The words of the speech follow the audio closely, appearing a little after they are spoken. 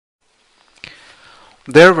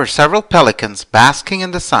There were several pelicans basking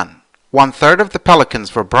in the sun. 1/3 of the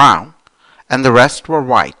pelicans were brown, and the rest were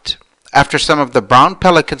white. After some of the brown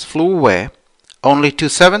pelicans flew away, only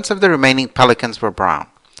 2/7 of the remaining pelicans were brown.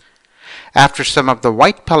 After some of the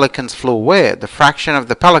white pelicans flew away, the fraction of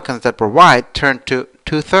the pelicans that were white turned to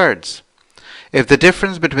 2/3. If the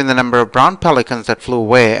difference between the number of brown pelicans that flew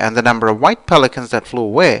away and the number of white pelicans that flew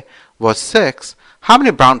away was 6, how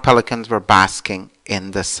many brown pelicans were basking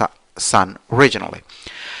in the sun originally?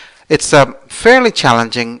 It's a fairly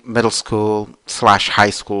challenging middle school / high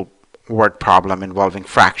school word problem involving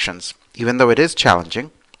fractions, even though it is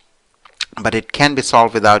challenging, but it can be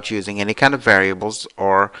solved without using any kind of variables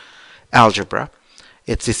or algebra.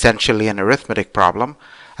 It's essentially an arithmetic problem.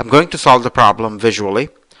 I'm going to solve the problem visually,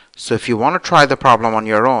 so if you want to try the problem on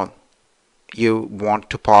your own, you want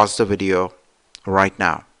to pause the video right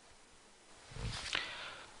now.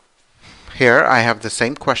 Here I have the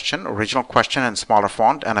same question, original question in smaller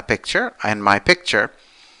font, and a picture. In my picture,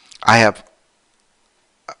 I have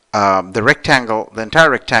the rectangle, the entire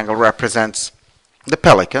rectangle represents the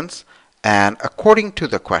pelicans, and according to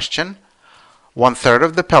the question, 1/3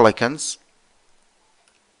 of the pelicans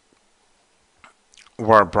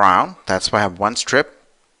were brown. That's why I have one strip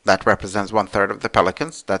that represents 1/3 of the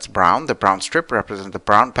pelicans. That's brown. The brown strip represents the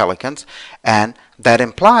brown pelicans, and that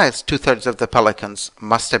implies 2/3 of the pelicans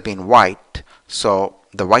must have been white. So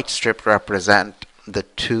the white strip represent the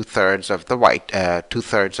 2/3 of the white,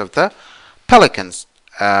 2/3 of the pelicans,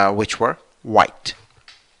 which were white.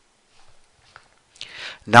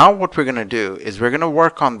 Now what we're going to do is we're going to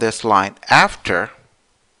work on this line after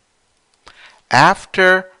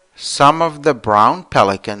some of the brown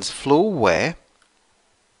pelicans flew away.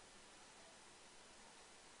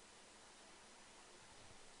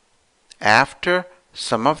 After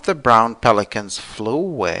some of the brown pelicans flew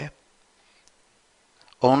away,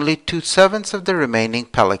 only 2/7 of the remaining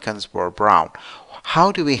pelicans were brown.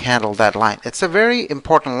 How do we handle that line? It's a very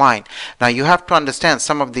important line. Now you have to understand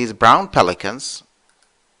some of these brown pelicans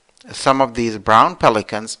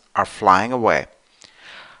are flying away.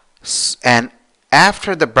 And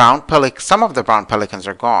after some of the brown pelicans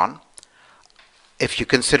are gone, if you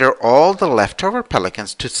consider all the leftover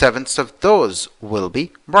pelicans, 2/7 of those will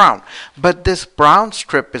be brown. But this brown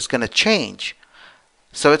strip is going to change.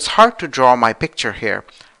 So it's hard to draw my picture here.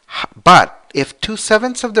 But if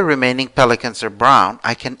 2/7 of the remaining pelicans are brown,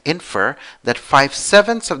 I can infer that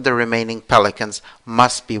 5/7 of the remaining pelicans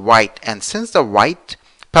must be white. And since the white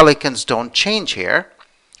pelicans don't change here,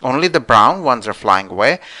 only the brown ones are flying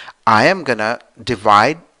away, I am going to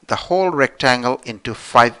divide the whole rectangle into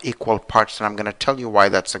 5 equal parts, and I'm going to tell you why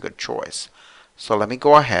that's a good choice. So let me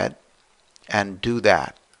go ahead and do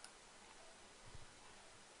that.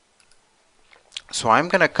 So I'm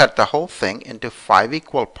going to cut the whole thing into 5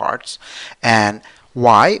 equal parts. And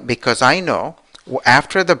why? Because I know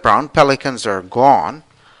after the brown pelicans are gone,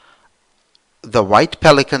 the white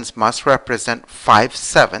pelicans must represent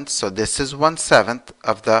 5/7. So this is 1/7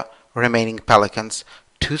 of the remaining pelicans,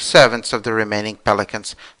 2/7 of the remaining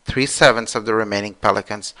pelicans, 3/7 of the remaining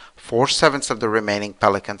pelicans, 4/7 of the remaining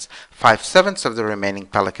pelicans, 5/7 of the remaining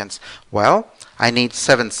pelicans. Well, I need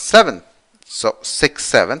 7/7, so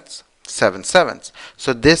 6/7, 7/7.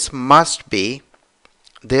 So this must be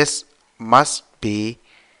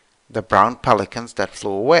the brown pelicans that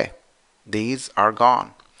flew away. These are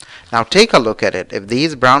gone. Now take a look at it. If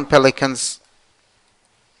these brown pelicans,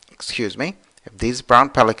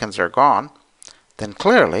 are gone, then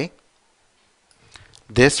clearly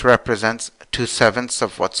this represents 2/7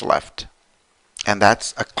 of what's left. And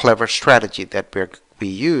that's a clever strategy that we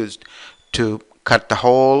used to cut the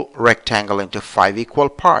whole rectangle into 5 equal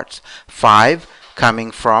parts. 5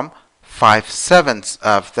 coming from 5/7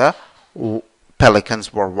 of the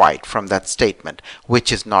pelicans were white from that statement,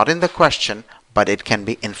 which is not in the question, but it can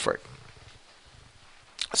be inferred.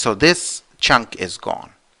 So this chunk is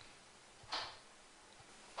gone.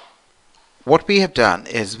 What we have done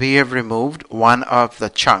is we have removed one of the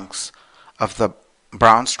chunks of the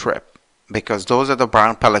brown strip, because those are the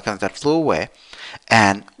brown pelicans that flew away,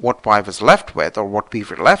 and what I was left with, or what we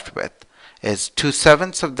were left with, is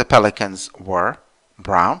 2/7 of the pelicans were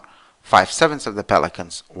brown, 5/7 of the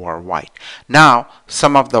pelicans were white. Now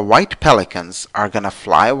some of the white pelicans are going to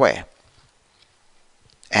fly away.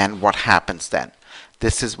 And what happens then?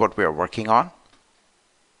 This is what we are working on.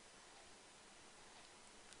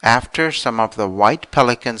 After some of the white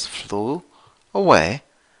pelicans flew away,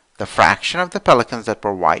 the fraction of the pelicans that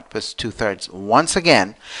were white was 2/3. Once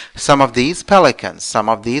again, some of these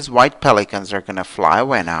white pelicans are going to fly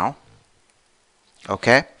away now.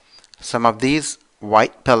 Okay? Some of these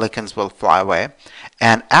white pelicans will fly away,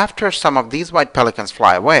 and after some of these white pelicans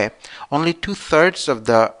fly away, only 2/3 of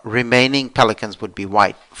the remaining pelicans would be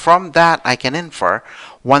white. From that, I can infer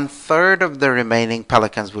 1/3 of the remaining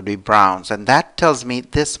pelicans would be browns, and that tells me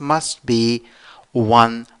this must be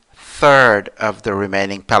 1/3 of the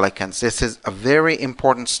remaining pelicans. This is a very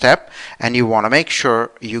important step, and you want to make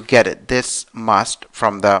sure you get it. This must,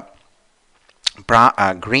 from the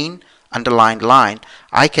green underlined line,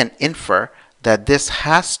 I can infer that this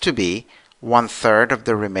has to be 1/3 of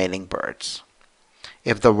the remaining birds.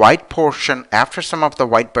 If the white portion, after some of the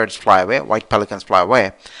white birds fly away, white pelicans fly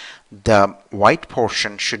away, the white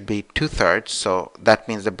portion should be 2/3, so that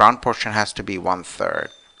means the brown portion has to be 1/3.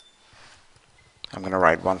 I'm going to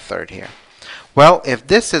write 1/3 here. Well, if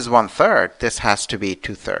this is 1/3, this has to be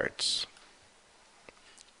 2/3,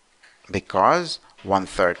 because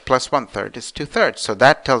 1/3 plus 1/3 is 2/3. So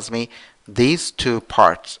that tells me these two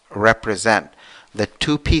parts represent the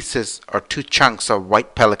two pieces or two chunks of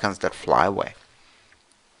white pelicans that fly away.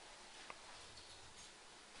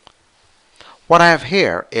 What I have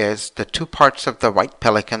here is the two parts of the white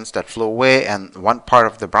pelicans that flew away and one part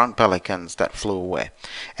of the brown pelicans that flew away.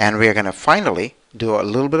 And we are going to finally do a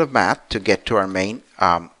little bit of math to get to our main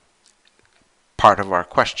part of our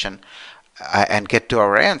question and get to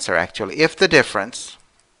our answer actually. If the difference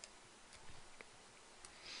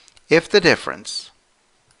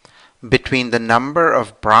between the number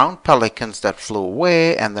of brown pelicans that flew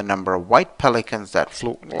away and the number of white pelicans that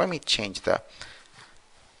flew, let me change the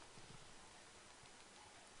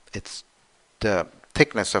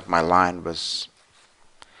thickness of my line was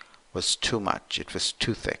too much. It was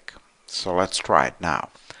too thick. So let's try it now.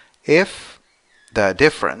 If the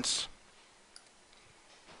difference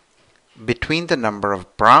between the number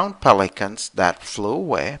of brown pelicans that flew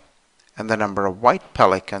away and the number of white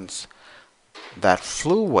pelicans that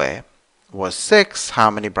flew away was 6, how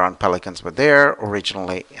many brown pelicans were there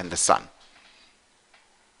originally in the sun?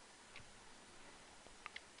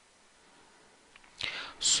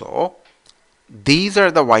 So these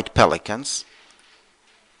are the white pelicans.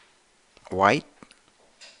 White,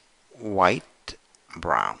 white,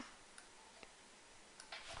 brown.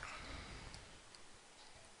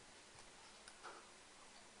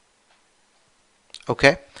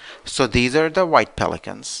 Okay, so these are the white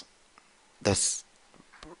pelicans. This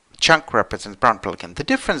chunk represents brown pelican. The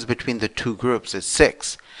difference between the two groups is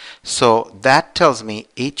 6. So that tells me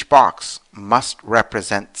each box must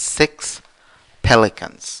represent 6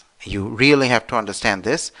 pelicans. You really have to understand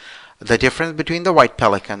this. The difference between the white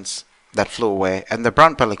pelicans that flew away and the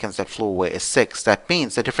brown pelicans that flew away is 6. That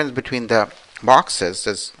means the difference between the boxes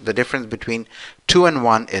is the difference between 2 and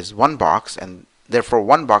 1 is 1 box, and therefore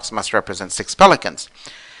 1 box must represent 6 pelicans.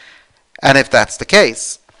 And if that's the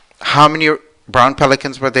case, how many brown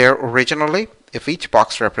pelicans were there originally? If each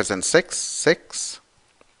box represents 6, 6,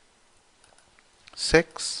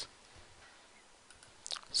 6,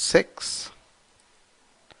 6,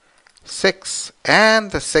 6,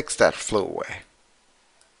 and the 6 that flew away.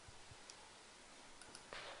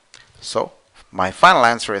 So my final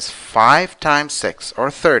answer is 5 times 6,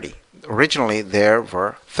 or 30. Originally there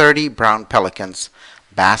were 30 brown pelicans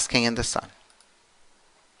basking in the sun.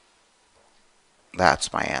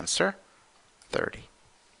 That's my answer, 30.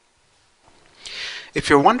 If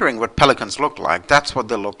you're wondering what pelicans look like, that's what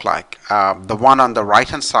they look like. The one on the right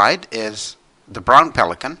hand side is the brown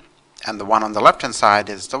pelican, and the one on the left hand side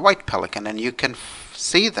is the white pelican, and you can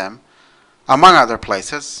see them among other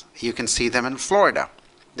places. You can see them in Florida.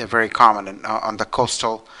 They're very common on the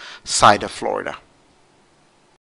coastal side of Florida.